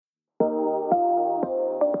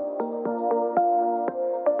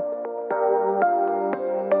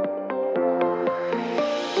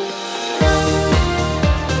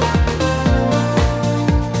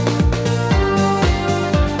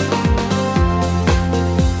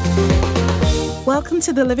Welcome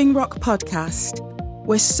to the Living Rock podcast.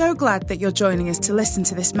 We're so glad that you're joining us to listen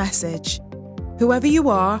to this message. Whoever you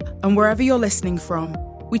are and wherever you're listening from,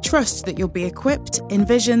 we trust that you'll be equipped,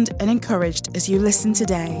 envisioned, and encouraged as you listen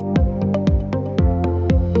today.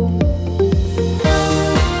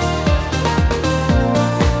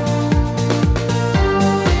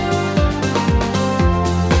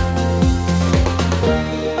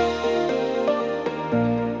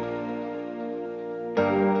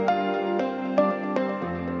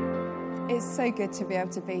 So good to be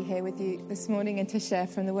able to be here with you this morning and to share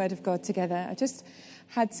from the Word of God together. I just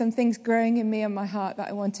had some things growing in me and my heart that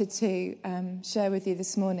I wanted to share with you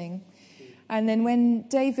this morning. And then when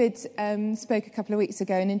David spoke a couple of weeks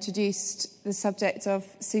ago and introduced the subject of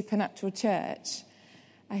supernatural church,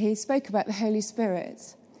 he spoke about the Holy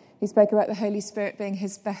Spirit. He spoke about the Holy Spirit being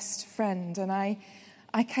his best friend. And I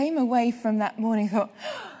came away from that morning and thought,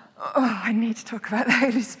 I need to talk about the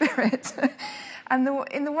Holy Spirit. And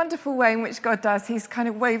in the wonderful way in which God does, he's kind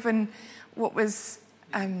of woven what was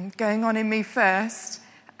going on in me first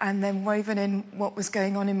and then woven in what was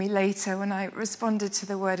going on in me later when I responded to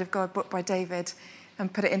the word of God, booked by David,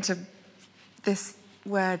 and put it into this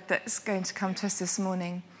word that's going to come to us this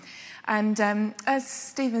morning. And as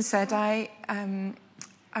Stephen said, I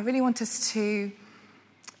really want us to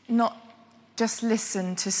not just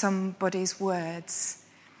listen to somebody's words,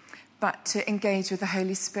 but to engage with the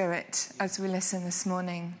Holy Spirit as we listen this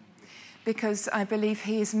morning. Because I believe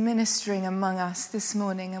he is ministering among us this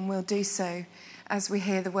morning and will do so as we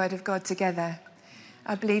hear the word of God together.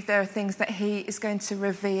 I believe there are things that he is going to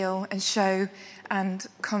reveal and show and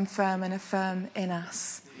confirm and affirm in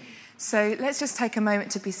us. So let's just take a moment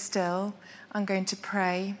to be still. I'm going to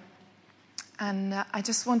pray. And I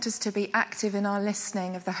just want us to be active in our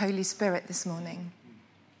listening of the Holy Spirit this morning.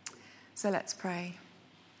 So let's pray.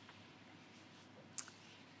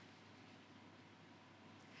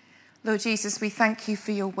 Lord Jesus, we thank you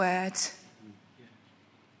for your word.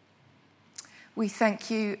 We thank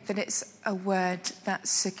you that it's a word that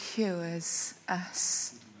secures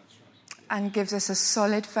us and gives us a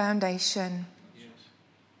solid foundation.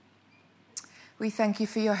 We thank you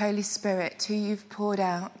for your Holy Spirit, who you've poured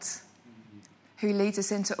out, who leads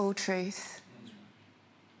us into all truth.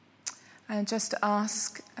 And just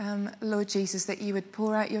ask, Lord Jesus, that you would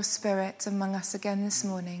pour out your Spirit among us again this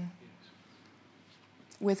morning,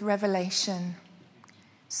 with revelation,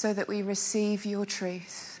 so that we receive your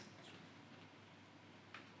truth.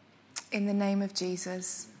 In the name of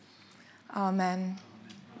Jesus, amen.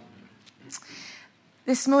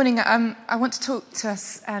 This morning, I want to talk to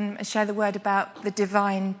us and share the word about the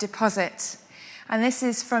divine deposit. And this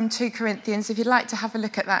is from 2 Corinthians. If you'd like to have a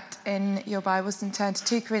look at that in your Bibles and turn to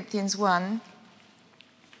 2 Corinthians 1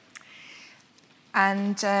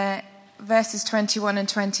 and verses 21 and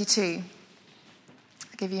 22.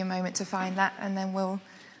 Give you a moment to find that, and then we'll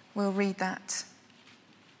read that.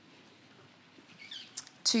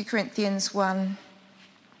 2 Corinthians 1,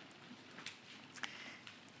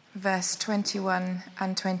 verse 21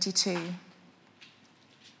 and 22.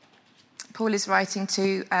 Paul is writing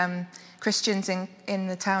to Christians in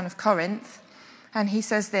the town of Corinth, and he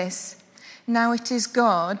says this: "Now it is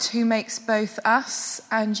God who makes both us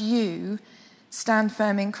and you stand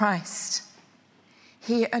firm in Christ.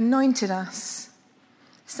 He anointed us,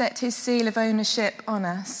 set his seal of ownership on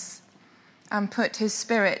us, and put his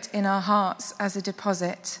Spirit in our hearts as a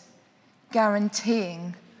deposit,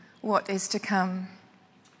 guaranteeing what is to come.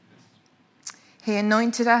 He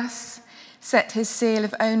anointed us, set his seal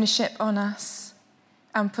of ownership on us,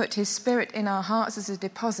 and put his Spirit in our hearts as a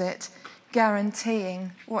deposit,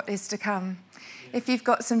 guaranteeing what is to come." If you've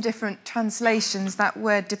got some different translations, that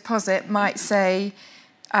word deposit might say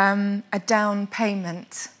a down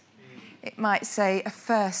payment. It might say a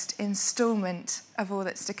first instalment of all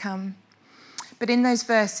that's to come. But in those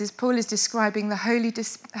verses, Paul is describing the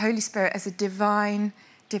Holy Spirit as a divine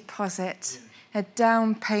deposit, a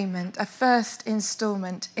down payment, a first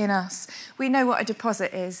instalment in us. We know what a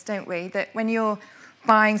deposit is, don't we? That when you're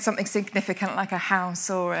buying something significant like a house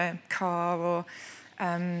or a car or,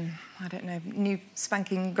 new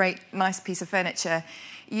spanking great nice piece of furniture,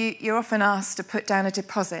 you're often asked to put down a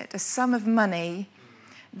deposit, a sum of money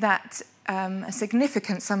that a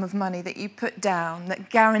significant sum of money that you put down that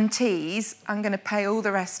guarantees I'm going to pay all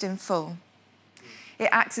the rest in full. It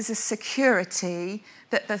acts as a security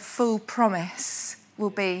that the full promise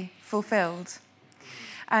will be fulfilled.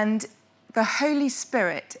 And the Holy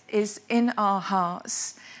Spirit is in our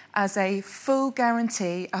hearts as a full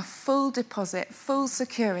guarantee, a full deposit, full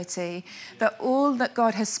security that all that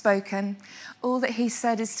God has spoken, all that he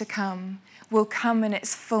said is to come, will come in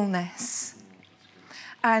its fullness.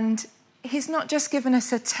 And he's not just given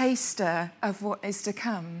us a taster of what is to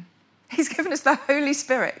come. He's given us the Holy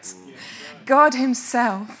Spirit, God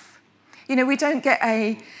himself. You know, we don't get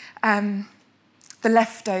the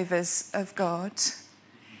leftovers of God.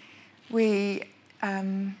 We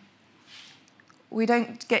don't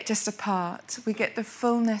get just a part. We get the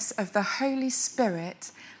fullness of the Holy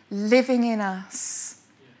Spirit living in us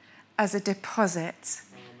as a deposit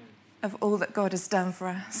of all that God has done for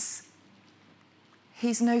us.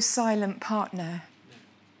 He's no silent partner.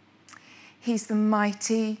 He's the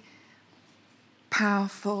mighty,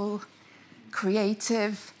 powerful,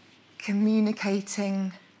 creative,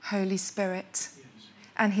 communicating Holy Spirit.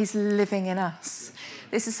 And he's living in us.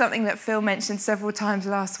 This is something that Phil mentioned several times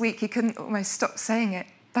last week. He couldn't almost stop saying it.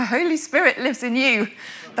 The Holy Spirit lives in you.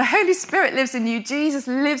 The Holy Spirit lives in you. Jesus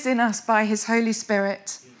lives in us by his Holy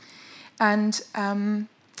Spirit. And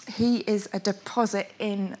he is a deposit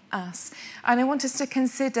in us. And I want us to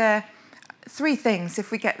consider 3 things,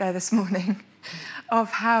 if we get there this morning,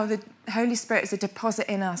 of how the Holy Spirit is a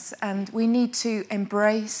deposit in us. And we need to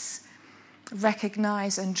embrace,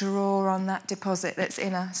 recognize, and draw on that deposit that's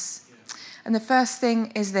in us. And the first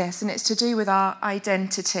thing is this, and it's to do with our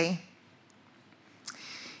identity.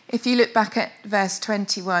 If you look back at verse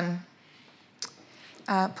 21,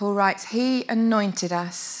 Paul writes, he anointed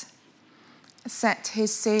us, set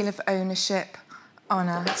his seal of ownership on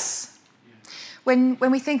us. When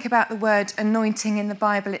we think about the word anointing in the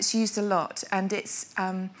Bible, it's used a lot, and it's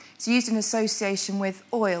used in association with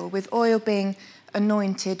oil being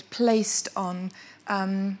anointed, placed on,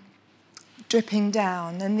 dripping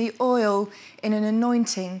down. And the oil in an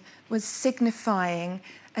anointing was signifying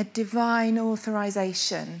a divine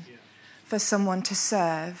authorization for someone to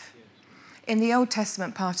serve. In the Old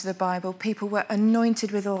Testament part of the Bible, people were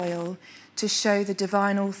anointed with oil to show the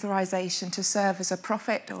divine authorization to serve as a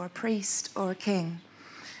prophet or a priest or a king.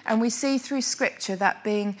 And we see through Scripture that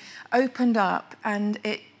being opened up, and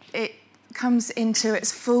it comes into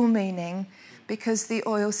its full meaning because the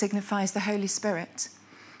oil signifies the Holy Spirit.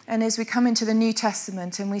 And as we come into the New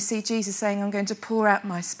Testament and we see Jesus saying, I'm going to pour out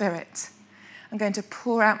my Spirit. I'm going to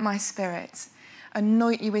pour out my Spirit,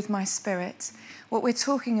 anoint you with my Spirit. What we're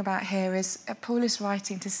talking about here is, Paul is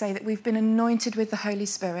writing to say that we've been anointed with the Holy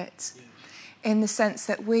Spirit in the sense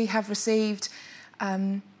that we have received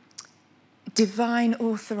divine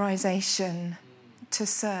authorization to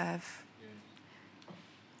serve.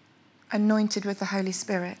 Anointed with the Holy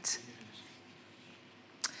Spirit.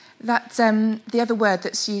 That's the other word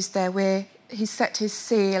that's used there, where he set his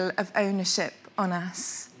seal of ownership on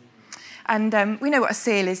us. And we know what a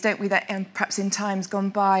seal is, don't we? That perhaps in times gone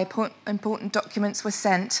by, important documents were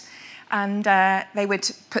sent, and they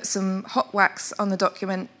would put some hot wax on the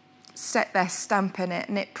document, set their stamp in it,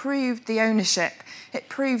 and it proved the ownership. It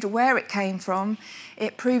proved where it came from.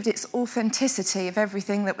 It proved its authenticity of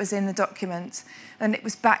everything that was in the document, and it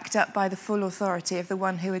was backed up by the full authority of the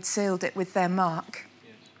one who had sealed it with their mark.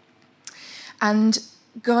 And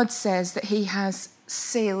God says that he has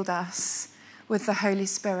sealed us with the Holy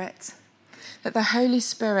Spirit, that the Holy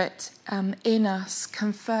Spirit in us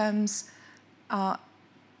confirms our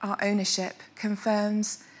ownership,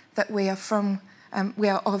 confirms that we are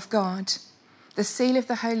of God. The seal of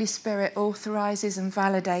the Holy Spirit authorizes and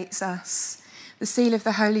validates us. The seal of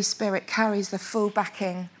the Holy Spirit carries the full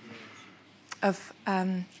backing of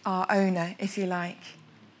our owner, if you like.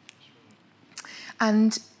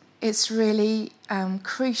 And it's really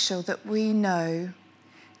crucial that we know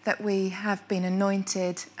that we have been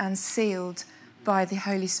anointed and sealed by the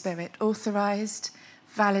Holy Spirit, authorized,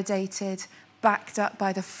 validated, backed up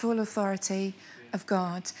by the full authority of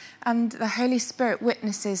God. And the Holy Spirit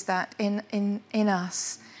witnesses that in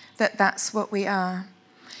us, that that's what we are.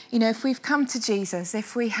 You know, if we've come to Jesus,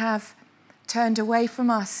 if we have turned away from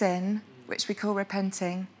our sin, which we call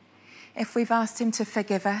repenting, if we've asked him to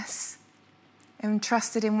forgive us and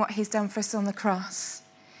trusted in what he's done for us on the cross,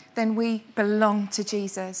 then we belong to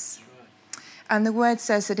Jesus. And the word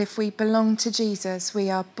says that if we belong to Jesus, we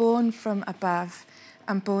are born from above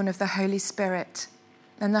and born of the Holy Spirit.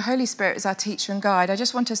 And the Holy Spirit is our teacher and guide. I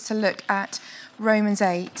just want us to look at Romans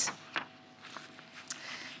 8.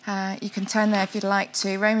 You can turn there if you'd like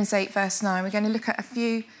to. Romans 8, verse 9. We're going to look at a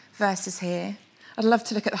few verses here. I'd love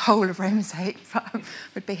to look at the whole of Romans 8, but I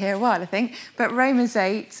would be here a while, I think. But Romans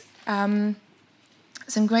 8,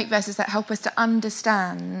 some great verses that help us to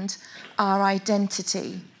understand our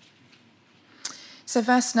identity. So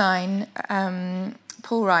verse 9,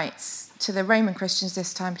 Paul writes to the Roman Christians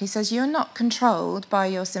this time, but he says, you're not controlled by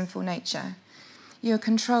your sinful nature. You're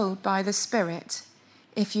controlled by the Spirit.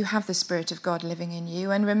 if you have the Spirit of God living in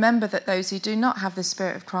you. And remember that those who do not have the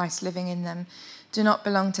Spirit of Christ living in them do not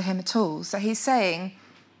belong to him at all. So he's saying,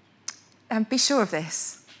 and be sure of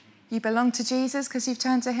this, you belong to Jesus because you've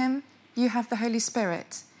turned to him. You have the Holy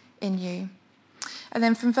Spirit in you. And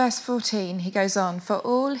then from verse 14, he goes on, for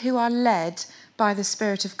all who are led by the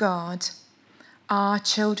Spirit of God are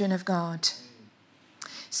children of God.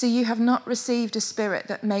 So you have not received a spirit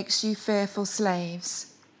that makes you fearful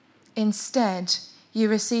slaves. Instead, you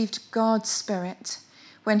received God's Spirit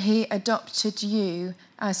when he adopted you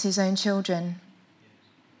as his own children.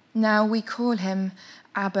 Now we call him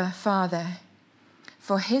Abba, Father,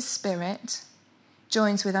 for his Spirit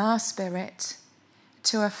joins with our spirit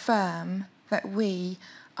to affirm that we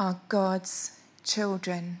are God's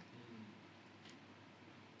children.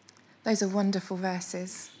 Those are wonderful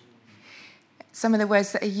verses. Some of the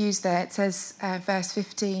words that are used there, it says, verse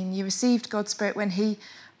 15, you received God's Spirit when he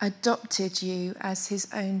adopted you as his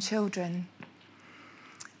own children.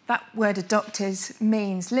 That word adopted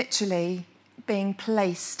means literally being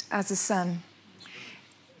placed as a son.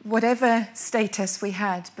 Whatever status we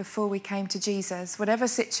had before we came to Jesus, whatever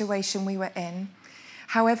situation we were in,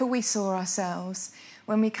 however we saw ourselves,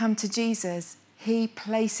 when we come to Jesus, he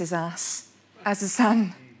places us as a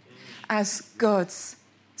son, as God's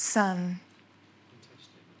son.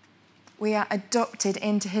 We are adopted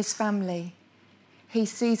into his family. He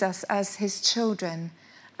sees us as his children,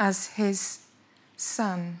 as his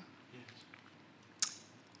son.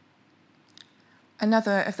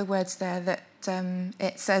 Another of the words there that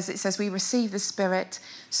it says we receive the Spirit,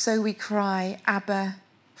 so we cry, Abba,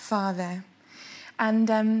 Father. And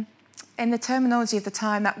in the terminology of the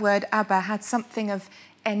time, that word Abba had something of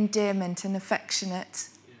endearment and affectionate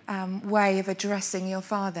way of addressing your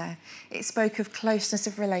father. It spoke of closeness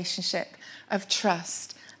of relationship, of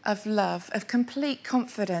trust, of love, of complete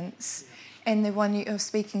confidence in the one you're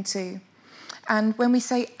speaking to. And when we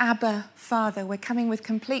say Abba, Father, we're coming with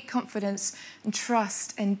complete confidence and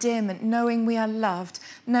trust, endearment, knowing we are loved,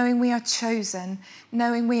 knowing we are chosen,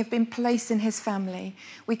 knowing we have been placed in his family.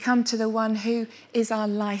 We come to the one who is our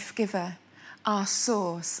life giver, our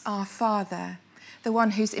source, our Father, the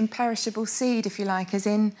one whose imperishable seed, if you like, is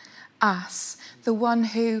in us, the one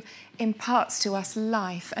who imparts to us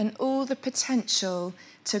life and all the potential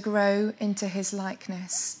to grow into his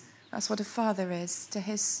likeness. That's what a father is to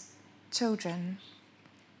his children.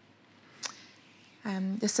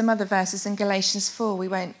 There's some other verses in Galatians 4. We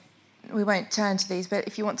won't turn to these, but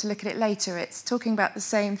if you want to look at it later, it's talking about the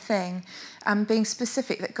same thing, being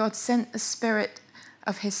specific that God sent the Spirit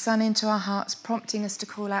of his Son into our hearts, prompting us to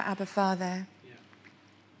call out Abba, Father.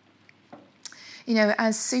 Yeah. You know,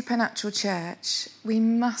 as Supernatural Church, we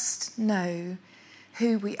must know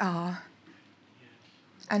who we are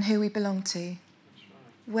and who we belong to,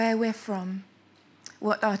 where we're from,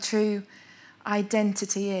 what our true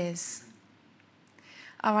identity is.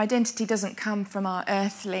 Our identity doesn't come from our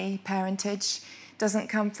earthly parentage, doesn't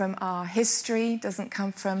come from our history, doesn't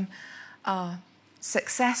come from our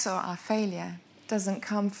success or our failure, doesn't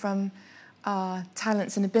come from our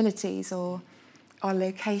talents and abilities or our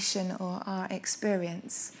location or our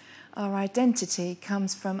experience. Our identity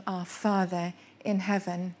comes from our Father in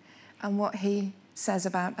heaven and what he says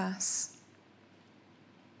about us.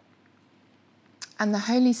 And the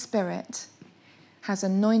Holy Spirit has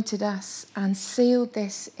anointed us and sealed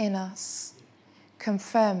this in us,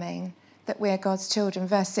 confirming that we are God's children.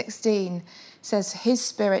 Verse 16 says, his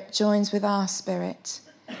Spirit joins with our spirit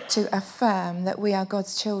to affirm that we are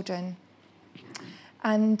God's children.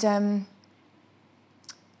 And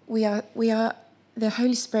we are the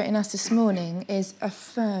Holy Spirit in us this morning is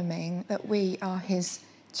affirming that we are his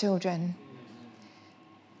children.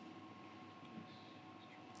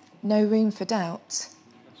 No room for doubt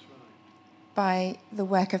by the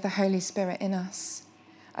work of the Holy Spirit in us.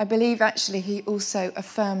 I believe actually he also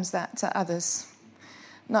affirms that to others.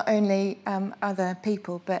 Not only other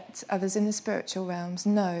people, but others in the spiritual realms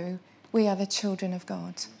know we are the children of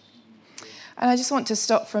God. And I just want to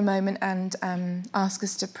stop for a moment and ask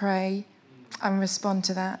us to pray and respond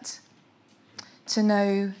to that, to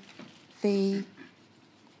know the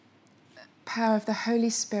power of the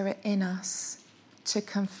Holy Spirit in us to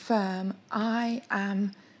confirm I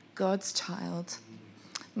am God's child.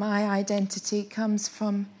 My identity comes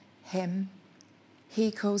from him.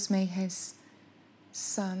 He calls me his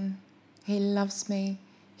son. He loves me.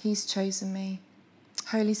 He's chosen me.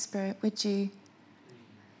 Holy Spirit, would you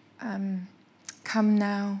come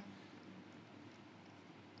now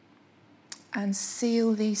and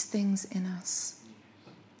seal these things in us,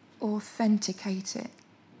 authenticate it,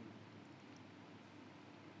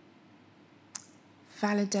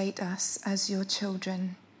 validate us as your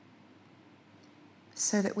children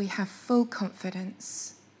so that we have full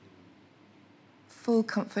confidence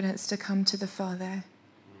to come to the Father,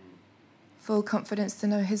 full confidence to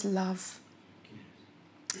know his love,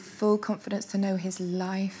 full confidence to know his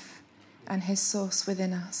life and his source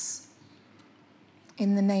within us.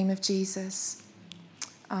 In the name of Jesus,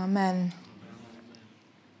 amen.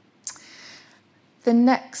 The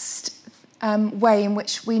next way in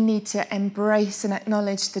which we need to embrace and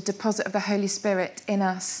acknowledge the deposit of the Holy Spirit in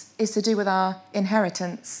us is to do with our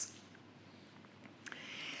inheritance.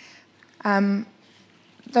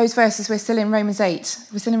 Those verses, we're still in Romans 8.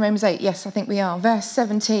 We're still in Romans 8, yes, I think we are. Verse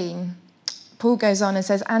 17, Paul goes on and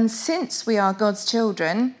says, and since we are God's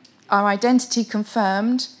children, our identity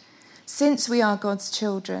confirmed, since we are God's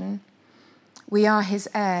children, we are his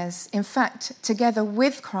heirs. In fact, together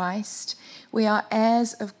with Christ, we are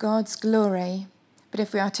heirs of God's glory. But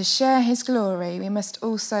if we are to share his glory, we must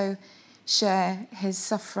also share his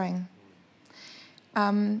suffering.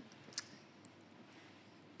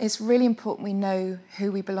 It's really important we know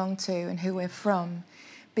who we belong to and who we're from,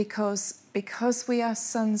 because we are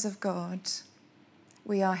sons of God,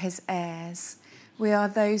 we are his heirs. We are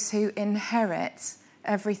those who inherit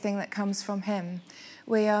everything that comes from him.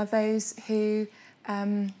 We are those who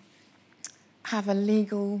have a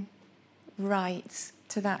legal right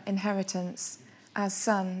to that inheritance as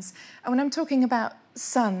sons. And when I'm talking about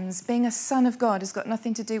sons, being a son of God has got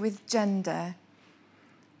nothing to do with gender.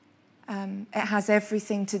 It has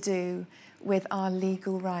everything to do with our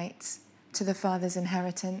legal right to the Father's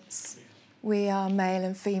inheritance. We are male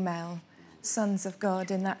and female, sons of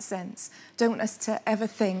God in that sense. Don't want us to ever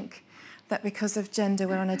think that because of gender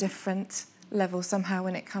we're on a different level somehow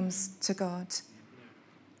when it comes to God.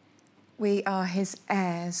 We are his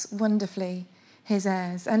heirs, wonderfully his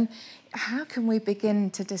heirs. And how can we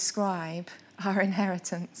begin to describe our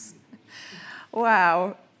inheritance?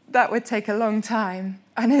 Wow, that would take a long time.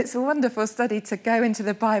 And it's a wonderful study to go into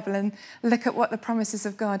the Bible and look at what the promises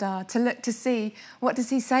of God are, to look to see what does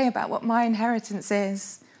he say about what my inheritance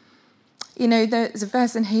is. You know, there's a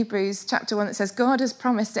verse in Hebrews chapter 1 that says, God has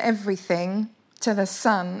promised everything to the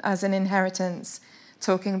Son as an inheritance,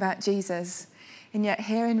 talking about Jesus. And yet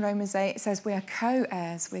here in Romans 8 it says we are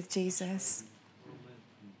co-heirs with Jesus.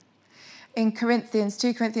 In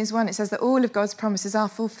 2 Corinthians 1, it says that all of God's promises are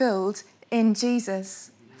fulfilled in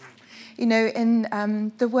Jesus. You know,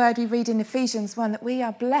 in the word we read in Ephesians 1, that we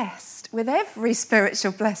are blessed with every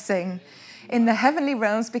spiritual blessing in the heavenly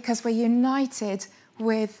realms because we're united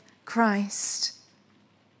with Christ.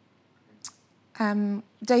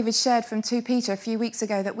 David shared from 2 Peter a few weeks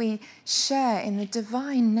ago that we share in the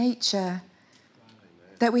divine nature,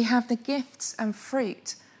 that we have the gifts and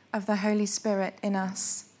fruit of the Holy Spirit in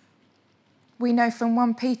us. We know from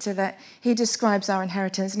 1 Peter that he describes our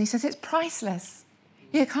inheritance and he says it's priceless.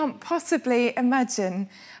 You can't possibly imagine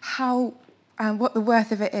what the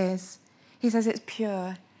worth of it is. He says it's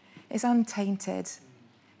pure, it's untainted,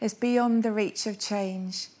 it's beyond the reach of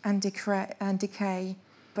change and decay.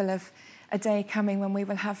 Full of a day coming when we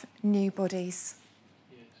will have new bodies,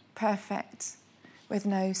 perfect, with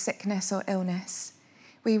no sickness or illness.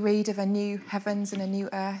 We read of a new heavens and a new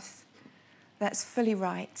earth that's fully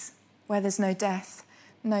right, where there's no death,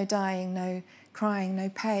 no dying, no crying, no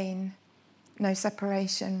pain, no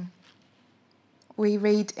separation. We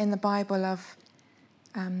read in the Bible of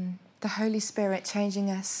the Holy Spirit changing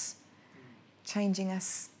us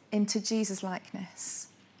into Jesus likeness.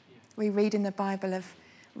 We read in the Bible of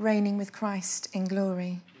reigning with Christ in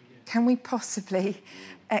glory. Can we possibly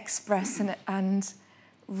express and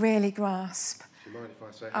really grasp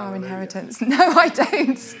our inheritance? No, I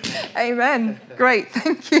don't. Amen. Great,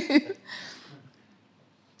 thank you.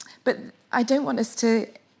 But I don't want us to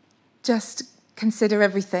just consider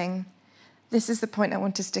everything. This is the point I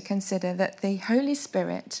want us to consider, that the Holy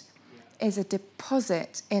Spirit is a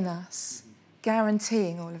deposit in us,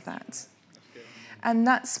 guaranteeing all of that. And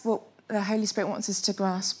that's what the Holy Spirit wants us to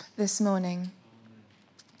grasp this morning.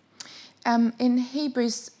 In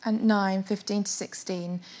Hebrews 9, 15 to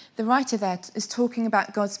 16, the writer there is talking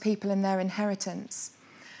about God's people and their inheritance.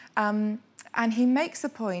 And he makes the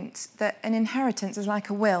point that an inheritance is like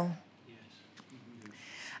a will.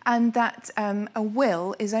 And that a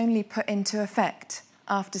will is only put into effect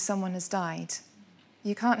after someone has died.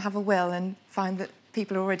 You can't have a will and find that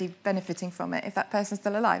people are already benefiting from it if that person's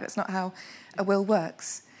still alive. That's not how a will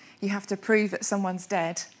works. You have to prove that someone's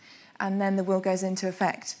dead, and then the will goes into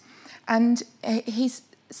effect. And he's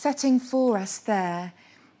setting for us there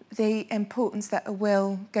the importance that a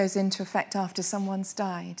will goes into effect after someone's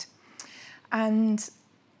died. And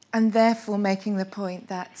therefore making the point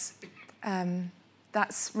that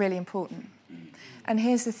That's really important. And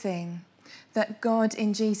here's the thing, that God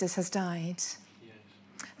in Jesus has died,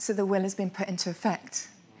 so the will has been put into effect.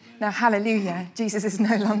 Now, hallelujah, Jesus is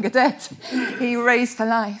no longer dead. He raised for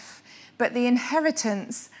life. But the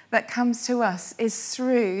inheritance that comes to us is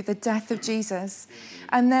through the death of Jesus.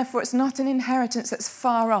 And therefore, it's not an inheritance that's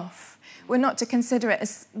far off. We're not to consider it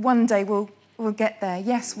as one day we'll get there.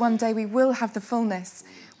 Yes, one day we will have the fullness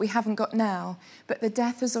we haven't got now. But the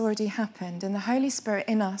death has already happened. And the Holy Spirit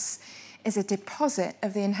in us is a deposit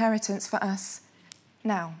of the inheritance for us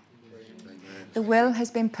now. The will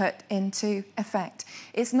has been put into effect.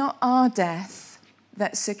 It's not our death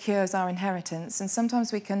that secures our inheritance. And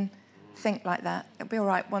sometimes we can think like that. It'll be all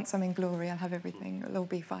right, once I'm in glory, I'll have everything. It'll all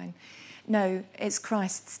be fine. No, it's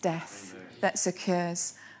Christ's death that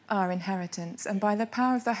secures our inheritance. And by the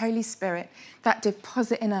power of the Holy Spirit, that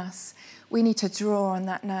deposit in us, we need to draw on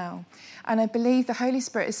that now. And I believe the Holy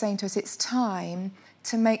Spirit is saying to us, it's time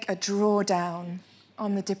to make a drawdown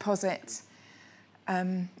on the deposit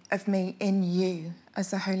of me in you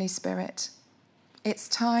as the Holy Spirit. It's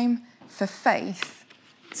time for faith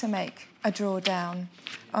to make a drawdown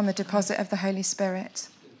on the deposit of the Holy Spirit.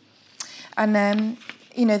 And there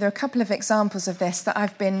are a couple of examples of this that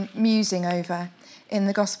I've been musing over in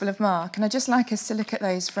the Gospel of Mark. And I'd just like us to look at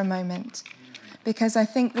those for a moment, because I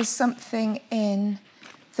think there's something in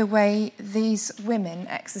the way these women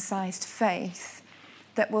exercised faith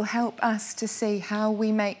that will help us to see how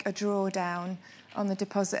we make a drawdown on the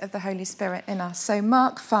deposit of the Holy Spirit in us. So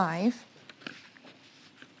Mark 5,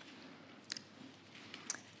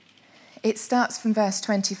 it starts from verse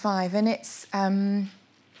 25, and it's a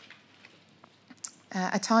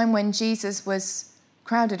time when Jesus was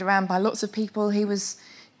crowded around by lots of people. He was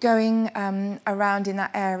going around in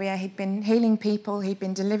that area. He'd been healing people. He'd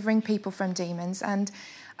been delivering people from demons. And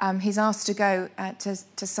he's asked to go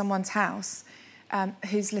to someone's house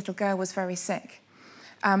whose little girl was very sick.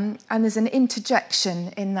 And there's an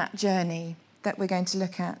interjection in that journey that we're going to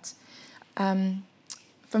look at. From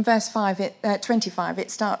verse 25,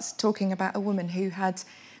 it starts talking about a woman who had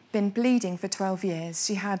been bleeding for 12 years.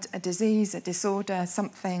 She had a disease, a disorder,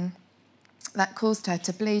 something that caused her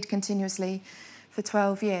to bleed continuously for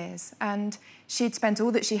 12 years. And she'd spent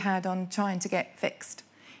all that she had on trying to get fixed,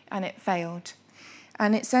 and it failed.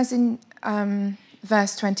 And it says in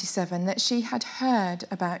verse 27 that she had heard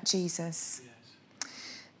about Jesus.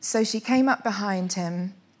 So she came up behind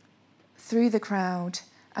him through the crowd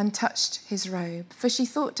and touched his robe. For she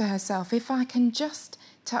thought to herself, if I can just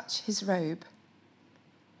touch his robe,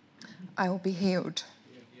 I will be healed.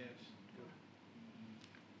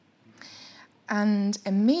 And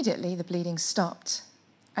immediately the bleeding stopped,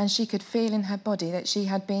 and she could feel in her body that she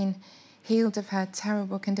had been healed of her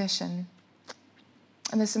terrible condition.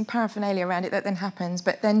 And there's some paraphernalia around it that then happens.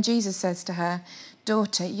 But then Jesus says to her,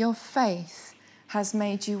 daughter, your faith has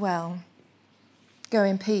made you well. Go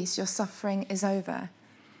in peace, your suffering is over.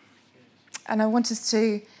 And I want us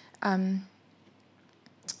to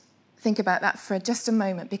think about that for just a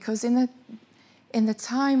moment, because in the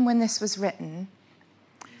time when this was written,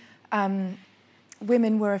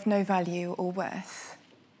 women were of no value or worth.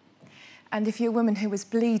 And if you're a woman who was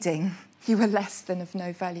bleeding, you were less than of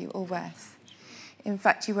no value or worth. In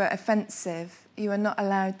fact, you were offensive. You were not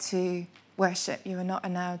allowed to worship. You were not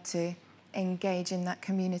allowed to engage in that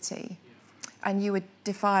community. And you would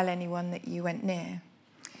defile anyone that you went near.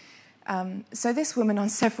 So this woman on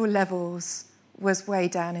several levels was way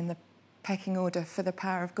down in the pecking order for the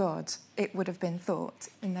power of God, it would have been thought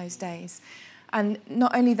in those days. And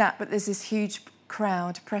not only that, but there's this huge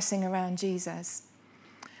crowd pressing around Jesus.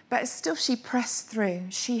 But still she pressed through.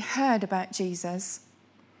 She heard about Jesus.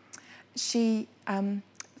 She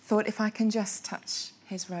thought, if I can just touch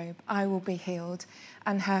his robe, I will be healed.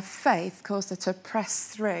 And her faith caused her to press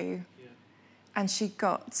through, and she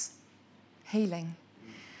got healing.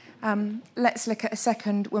 Let's look at a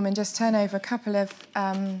second woman. Just turn over a couple of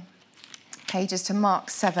pages to Mark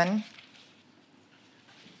 7.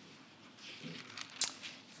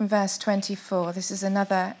 From verse 24. This is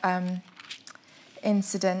another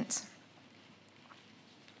incident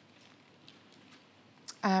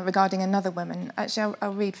regarding another woman. Actually,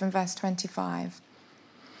 I'll read from verse 25.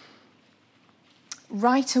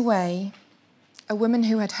 Right away, a woman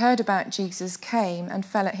who had heard about Jesus came and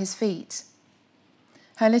fell at his feet.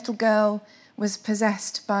 Her little girl was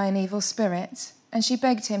possessed by an evil spirit, and she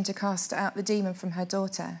begged him to cast out the demon from her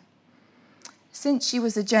daughter. Since she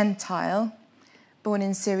was a Gentile, born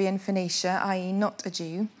in Syrian Phoenicia, i.e. not a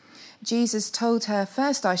Jew, Jesus told her,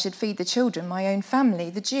 first I should feed the children, my own family,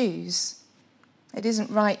 the Jews. It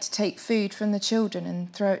isn't right to take food from the children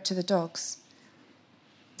and throw it to the dogs.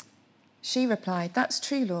 She replied, "That's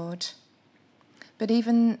true, Lord. But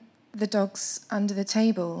even the dogs under the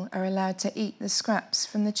table are allowed to eat the scraps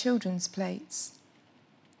from the children's plates."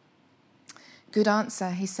 "Good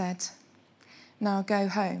answer," he said. "Now go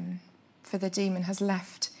home, for the demon has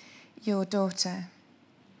left your daughter."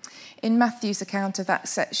 In Matthew's account of that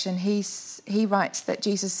section, he writes that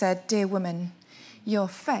Jesus said, "Dear woman, your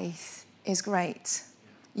faith is great.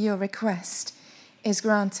 Your request is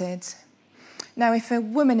granted." Now, if a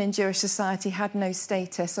woman in Jewish society had no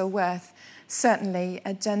status or worth, certainly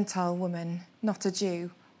a Gentile woman, not a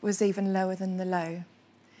Jew, was even lower than the low.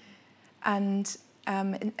 And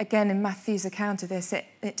again, in Matthew's account of this,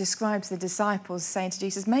 it describes the disciples saying to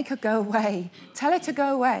Jesus, "Make her go away. Tell her to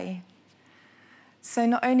go away." So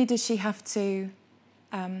not only did she have to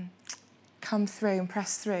come through and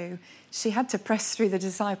press through, she had to press through the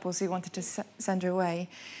disciples who wanted to send her away.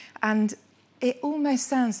 And it almost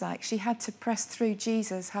sounds like she had to press through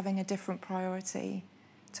Jesus having a different priority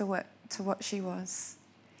to what she was.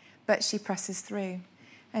 But she presses through.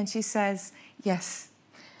 And she says, yes,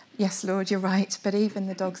 Lord, you're right, but even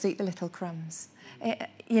the dogs eat the little crumbs.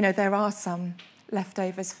 There are some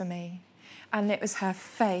leftovers for me. And it was her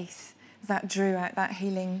faith that drew out that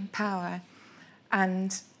healing power.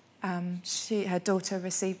 And her daughter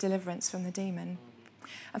received deliverance from the demon.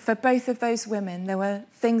 And for both of those women, there were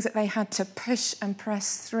things that they had to push and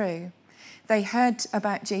press through. They heard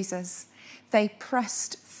about Jesus. They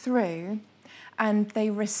pressed through, and they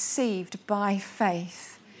received by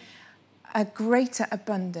faith a greater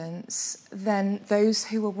abundance than those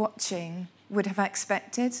who were watching would have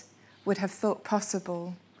expected, would have thought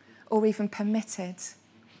possible, or even permitted.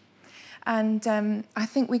 And I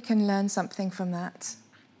think we can learn something from that.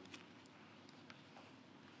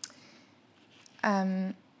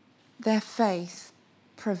 Their faith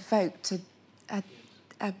provoked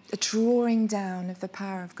a drawing down of the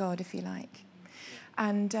power of God, if you like.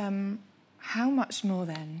 And how much more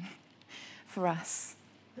then for us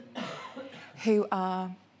who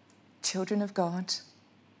are children of God,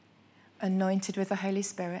 anointed with the Holy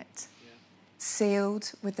Spirit,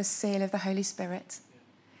 sealed with the seal of the Holy Spirit,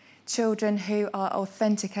 children who are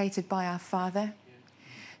authenticated by our Father,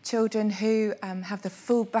 children who have the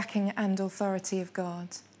full backing and authority of God,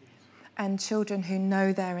 and children who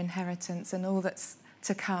know their inheritance and all that's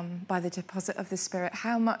to come by the deposit of the Spirit.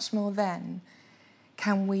 How much more then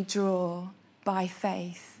can we draw by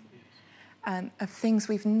faith of things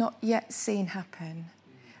we've not yet seen happen?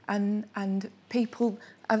 And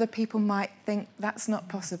other people might think that's not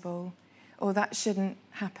possible, or that shouldn't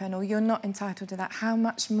happen, or you're not entitled to that. How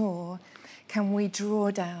much more can we draw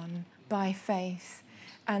down by faith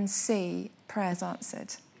and see prayers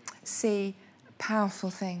answered, see powerful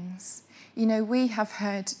things? We have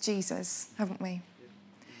heard Jesus, haven't we?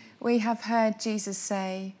 We have heard Jesus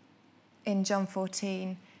say in John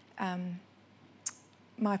 14,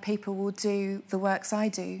 my people will do the works I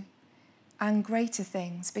do and greater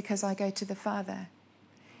things because I go to the Father.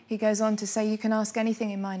 He goes on to say, you can ask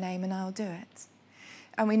anything in my name and I'll do it.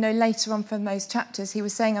 And we know later on from those chapters, he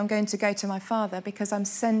was saying, I'm going to go to my Father because I'm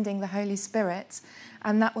sending the Holy Spirit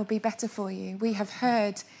and that will be better for you. We have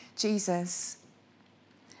heard Jesus.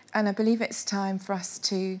 And I believe it's time for us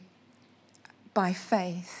to, by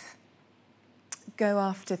faith, go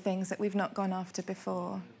after things that we've not gone after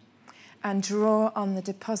before and draw on the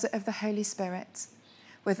deposit of the Holy Spirit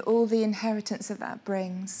with all the inheritance that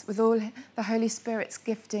brings, with all the Holy Spirit's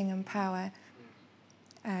gifting and power,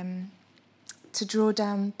 to draw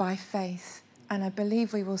down by faith. And I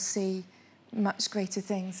believe we will see much greater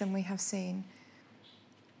things than we have seen.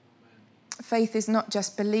 Faith is not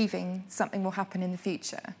just believing something will happen in the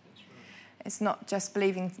future. It's not just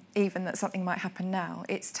believing even that something might happen now.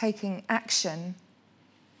 It's taking action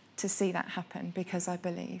to see that happen because I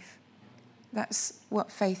believe. That's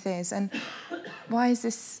what faith is. And why is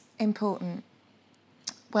this important?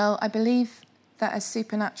 Well, I believe that as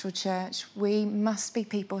Supernatural Church, we must be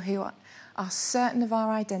people who are certain of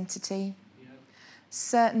our identity,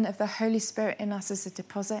 certain of the Holy Spirit in us as a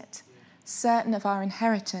deposit, certain of our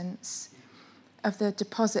inheritance, of the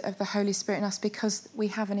deposit of the Holy Spirit in us, because we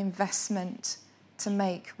have an investment to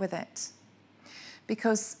make with it.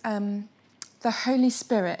 Because the Holy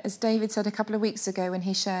Spirit, as David said a couple of weeks ago when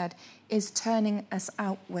he shared, is turning us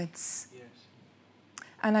outwards. Yes.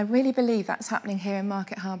 And I really believe that's happening here in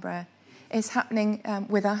Market Harborough. It's happening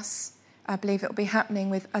with us. I believe it will be happening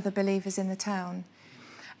with other believers in the town.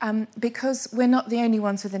 Because we're not the only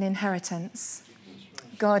ones with an inheritance.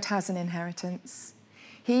 God has an inheritance.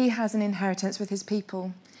 He has an inheritance with his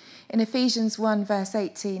people. In Ephesians 1 verse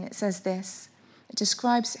 18, it says this. It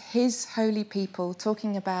describes his holy people,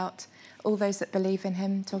 talking about all those that believe in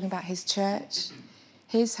him, talking about his church,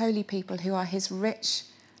 his holy people who are his rich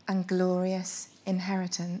and glorious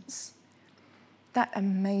inheritance. That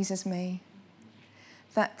amazes me.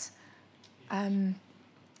 That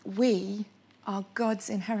we are God's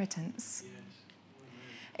inheritance.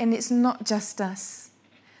 And it's not just us.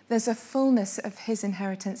 There's a fullness of his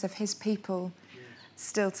inheritance, of his people,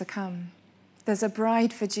 still to come. There's a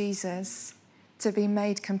bride for Jesus to be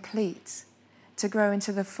made complete, to grow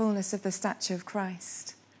into the fullness of the stature of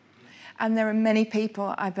Christ. And there are many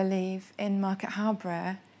people, I believe, in Market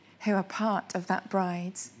Harborough who are part of that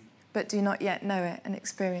bride, but do not yet know it and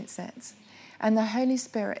experience it. And the Holy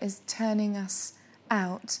Spirit is turning us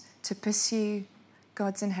out to pursue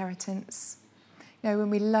God's inheritance. You know,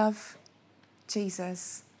 when we love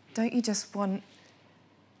Jesus, don't you just want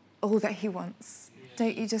all that he wants?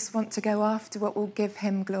 Don't you just want to go after what will give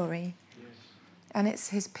him glory? And it's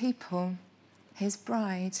his people, his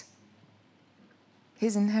bride,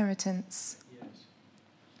 his inheritance.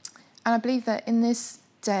 And I believe that in this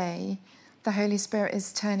day, the Holy Spirit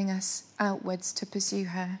is turning us outwards to pursue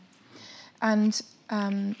her. And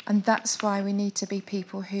that's why we need to be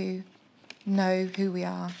people who know who we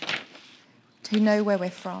are, who know where we're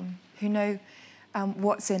from, who know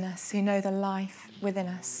what's in us, who know the life within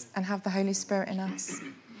us and have the Holy Spirit in us.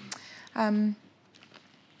 And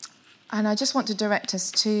I just want to direct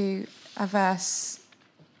us to a verse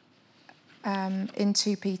in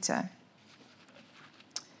 2 Peter.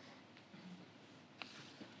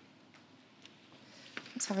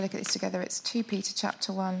 Let's have a look at this together. It's 2 Peter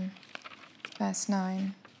chapter 1, verse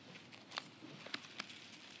 9.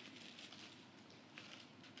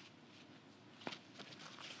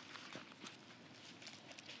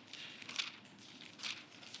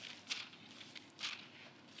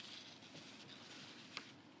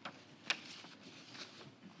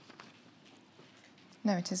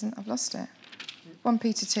 No, it isn't. I've lost it. 1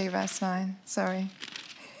 Peter 2, verse 9. Sorry.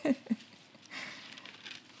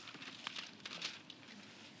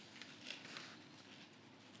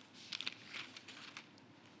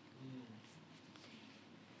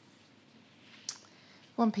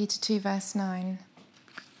 Peter 2, verse 9.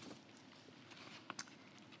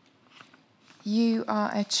 You are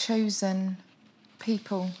a chosen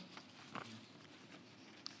people.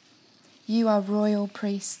 You are royal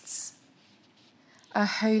priests, a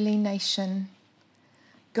holy nation,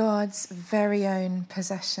 God's very own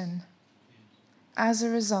possession. As a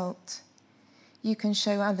result, you can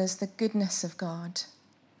show others the goodness of God,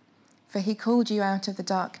 for he called you out of the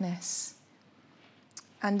darkness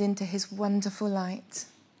and into his wonderful light.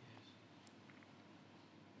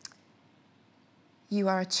 You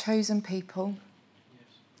are a chosen people.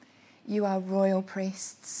 You are royal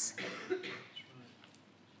priests.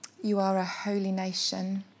 You are a holy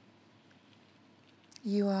nation.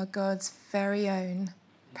 You are God's very own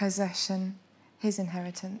possession, his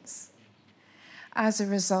inheritance. As a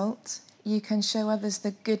result, you can show others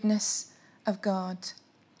the goodness of God,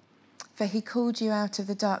 for he called you out of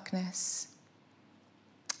the darkness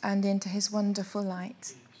and into his wonderful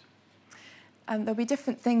light. And there'll be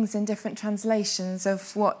different things in different translations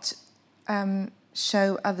of what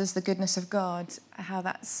show others the goodness of God, how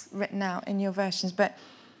that's written out in your versions. But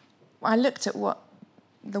I looked at what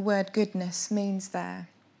the word goodness means there.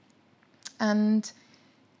 And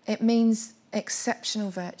it means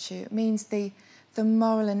exceptional virtue. It means the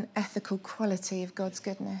moral and ethical quality of God's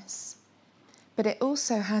goodness. But it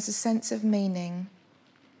also has a sense of meaning.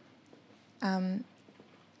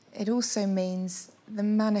 It also means the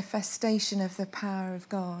manifestation of the power of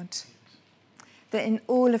God. That in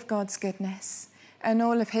all of God's goodness and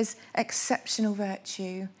all of his exceptional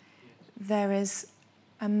virtue, there is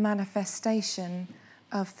a manifestation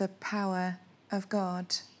of the power of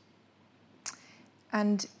God.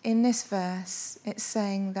 And in this verse, it's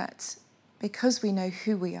saying that because we know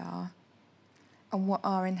who we are and what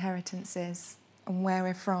our inheritance is and where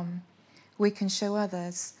we're from, we can show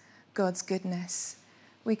others God's goodness.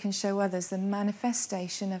 We can show others the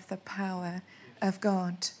manifestation of the power of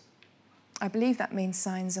God. I believe that means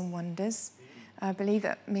signs and wonders. I believe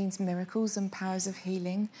that means miracles and powers of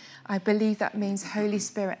healing. I believe that means Holy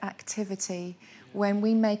Spirit activity when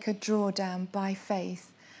we make a drawdown by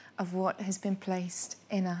faith of what has been placed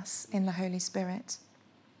in us, in the Holy Spirit.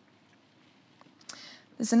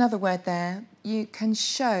 There's another word there. You can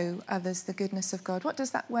show others the goodness of God. What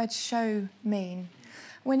does that word show mean?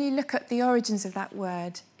 When you look at the origins of that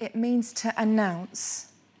word, it means to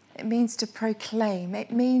announce. It means to proclaim.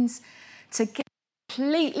 It means to get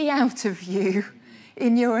completely out of you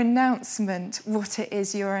in your announcement what it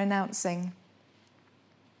is you're announcing.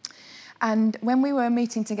 And when we were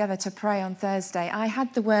meeting together to pray on Thursday, I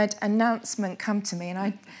had the word announcement come to me,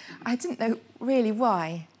 and I didn't know really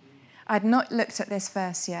why. I'd not looked at this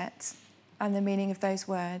verse yet and the meaning of those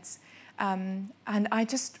words. And I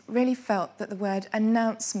just really felt that the word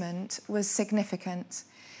announcement was significant.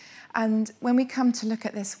 And when we come to look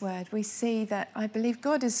at this word, we see that I believe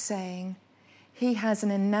God is saying he has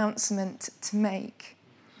an announcement to make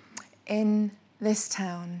in this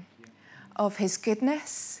town of his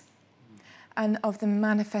goodness and of the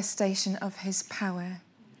manifestation of his power.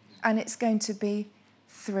 And it's going to be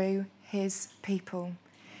through his people.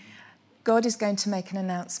 God is going to make an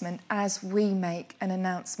announcement as we make an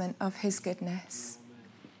announcement of his goodness,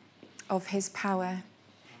 of his power,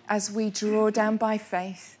 as we draw down by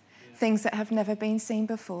faith things that have never been seen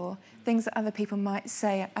before, things that other people might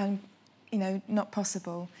say are, not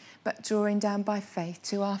possible, but drawing down by faith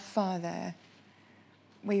to our Father,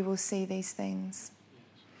 we will see these things.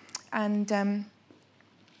 And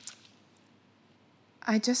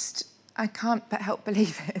I can't but help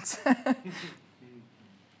believe it.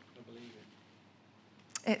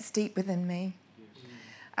 It's deep within me.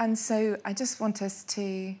 And so I just want us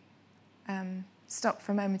to stop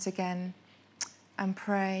for a moment again and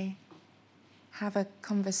pray, have a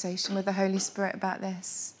conversation with the Holy Spirit about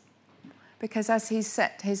this. Because as he's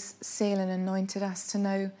set his seal and anointed us to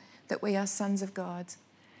know that we are sons of God,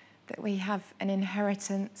 that we have an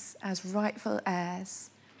inheritance as rightful heirs,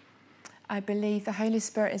 I believe the Holy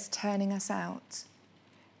Spirit is turning us out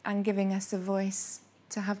and giving us a voice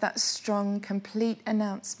to have that strong, complete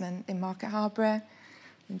announcement in Market Harborough,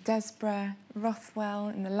 in Desborough, Rothwell,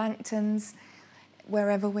 in the Langtons,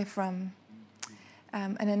 wherever we're from.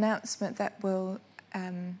 An announcement that will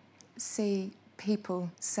see people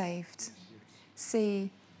saved, see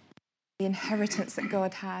the inheritance that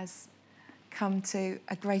God has come to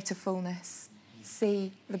a greater fullness,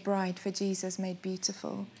 see the bride for Jesus made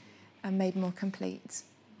beautiful and made more complete.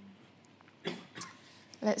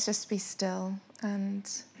 Let's just be still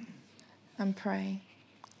and pray.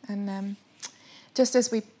 And just as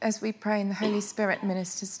we pray and the Holy Spirit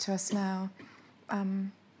ministers to us now,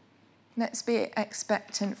 let's be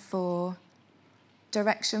expectant for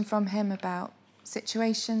direction from him about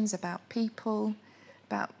situations, about people,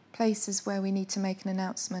 about places where we need to make an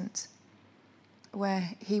announcement, where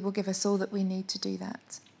he will give us all that we need to do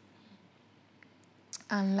that.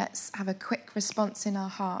 And let's have a quick response in our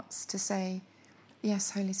hearts to say,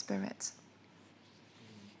 yes, Holy Spirit.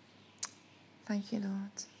 Thank you,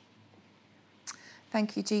 Lord.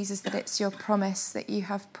 Thank you, Jesus, that it's your promise that you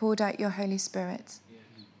have poured out your Holy Spirit,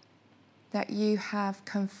 that you have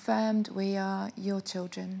confirmed we are your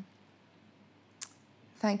children.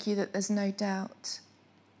 Thank you that there's no doubt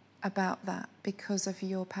about that because of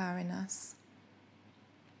your power in us.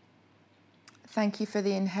 Thank you for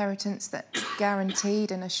the inheritance that's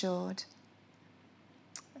guaranteed and assured.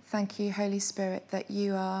 Thank you, Holy Spirit, that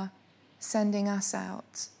you are sending us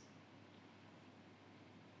out,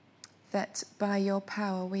 that by your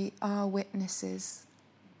power we are witnesses.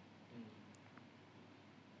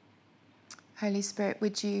 Holy Spirit,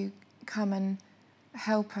 would you come and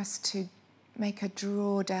help us to make a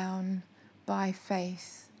drawdown by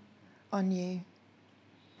faith on you,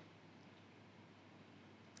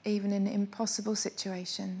 even in impossible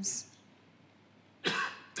situations,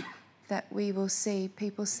 that we will see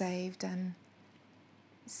people saved and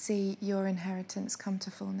see your inheritance come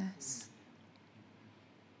to fullness.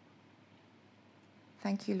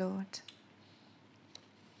 Thank you, Lord.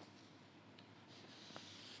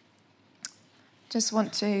 Just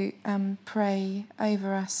want to pray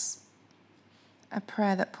over us a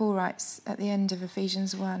prayer that Paul writes at the end of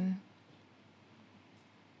Ephesians 1.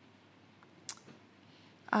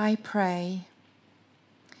 I pray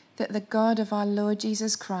that the God of our Lord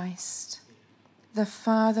Jesus Christ, the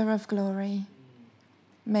Father of glory,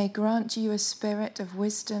 may grant you a spirit of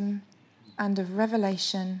wisdom and of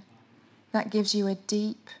revelation that gives you a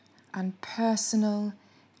deep and personal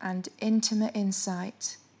and intimate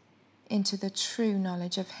insight into the true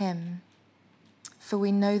knowledge of him. For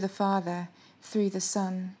we know the Father through the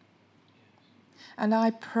Son. And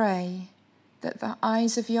I pray that the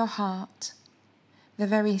eyes of your heart, the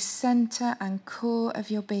very centre and core of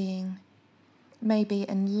your being, may be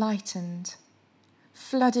enlightened,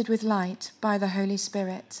 flooded with light by the Holy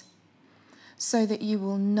Spirit, so that you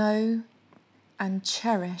will know and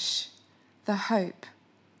cherish the hope,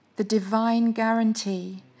 the divine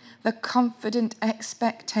guarantee, the confident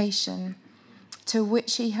expectation to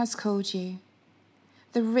which he has called you,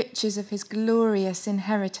 the riches of his glorious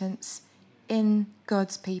inheritance in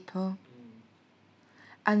God's people,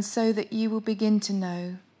 and so that you will begin to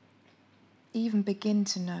know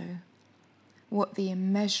what the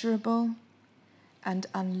immeasurable and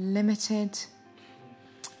unlimited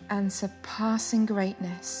and surpassing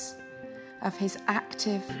greatness of his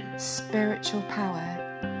active spiritual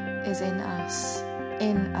power is in us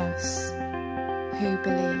who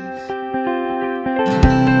believe.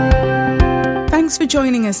 Thanks for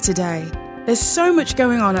joining us today. There's so much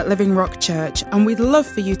going on at Living Rock Church, and we'd love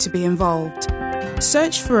for you to be involved.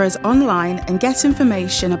 Search for us online and get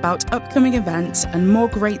information about upcoming events and more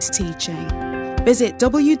great teaching. Visit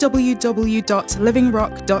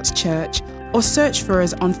www.livingrock.church or search for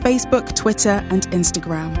us on Facebook, Twitter, and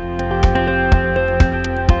Instagram.